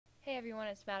everyone,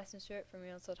 it's Madison Stewart from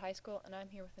Reelsfield High School, and I'm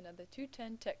here with another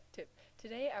 210 Tech Tip.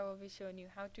 Today I will be showing you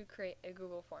how to create a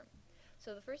Google form.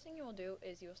 So the first thing you will do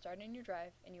is you will start in your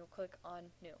drive and you will click on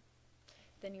New.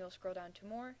 Then you will scroll down to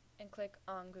More and click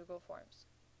on Google Forms.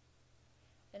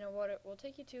 And what it will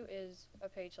take you to is a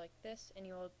page like this, and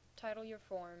you will title your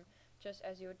form just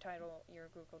as you would title your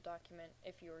Google document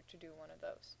if you were to do one of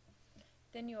those.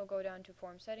 Then you will go down to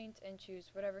Form Settings and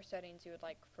choose whatever settings you would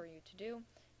like for you to do,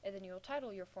 and then you will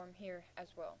title your form here as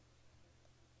well.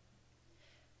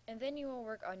 And then you will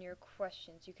work on your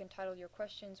questions. You can title your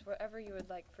questions whatever you would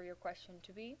like for your question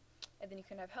to be, and then you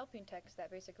can have helping text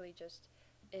that basically just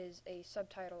is a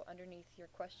subtitle underneath your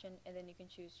question, and then you can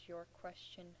choose your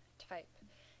question type.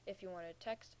 If you wanted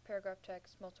text, paragraph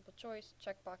text, multiple choice,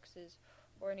 checkboxes,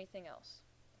 or anything else.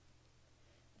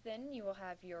 Then you will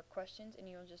have your questions, and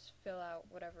you will just fill out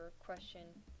whatever question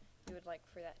you would like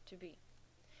for that to be.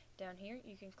 Down here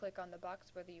you can click on the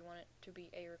box whether you want it to be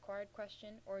a required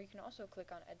question, or you can also click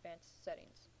on Advanced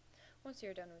Settings. Once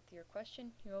you're done with your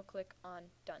question, you will click on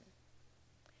Done.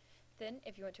 Then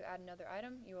if you want to add another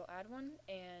item, you will add one,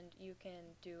 and you can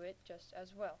do it just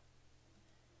as well.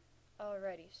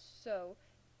 Alrighty, so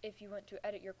if you want to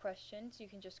edit your questions, you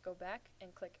can just go back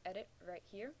and click Edit right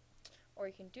here, or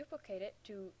you can duplicate it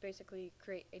to basically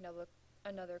create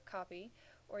another copy,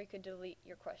 or you could delete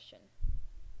your question.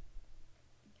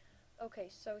 Okay,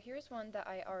 so here's one that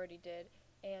I already did,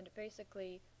 and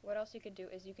basically what else you could do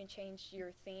is you can change your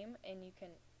theme, and you can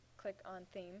click on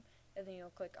Theme, and then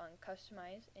you'll click on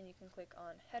Customize, and you can click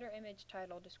on Header, Image,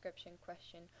 Title, Description,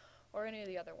 Question, or any of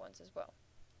the other ones as well.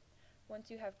 Once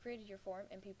you have created your form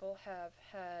and people have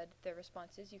had their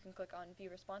responses, you can click on View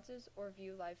Responses or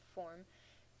View Live Form.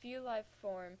 View Live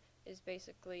Form is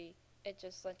basically, it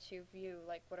just lets you view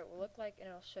like what it will look like, and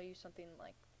it'll show you something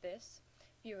like this.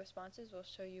 View Responses will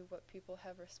show you what people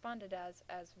have responded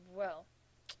as well.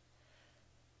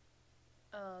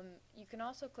 You can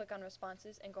also click on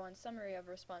Responses and go on Summary of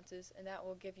Responses, and that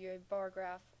will give you a bar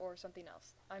graph or something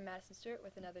else. I'm Madison Stewart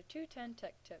with another 210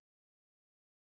 Tech Tip.